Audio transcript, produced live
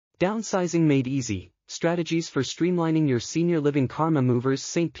Downsizing Made Easy, Strategies for Streamlining Your Senior Living. Karma Movers,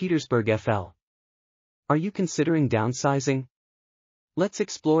 St. Petersburg, FL. Are you considering downsizing? Let's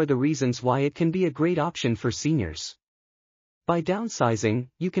explore the reasons why it can be a great option for seniors. By downsizing,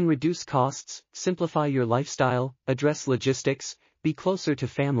 you can reduce costs, simplify your lifestyle, address logistics, be closer to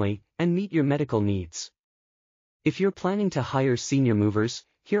family, and meet your medical needs. If you're planning to hire senior movers,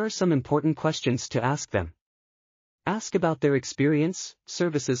 here are some important questions to ask them. Ask about their experience,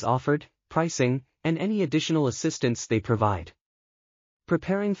 services offered, pricing, and any additional assistance they provide.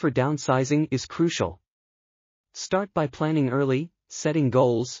 Preparing for downsizing is crucial. Start by planning early, setting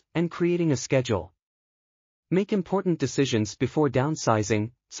goals, and creating a schedule. Make important decisions before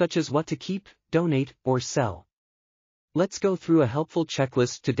downsizing, such as what to keep, donate, or sell. Let's go through a helpful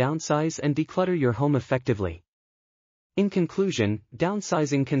checklist to downsize and declutter your home effectively. In conclusion,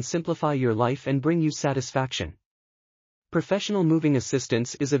 downsizing can simplify your life and bring you satisfaction. Professional moving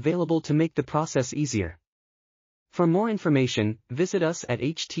assistance is available to make the process easier. For more information, visit us at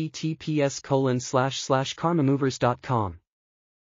https://karmamovers.com.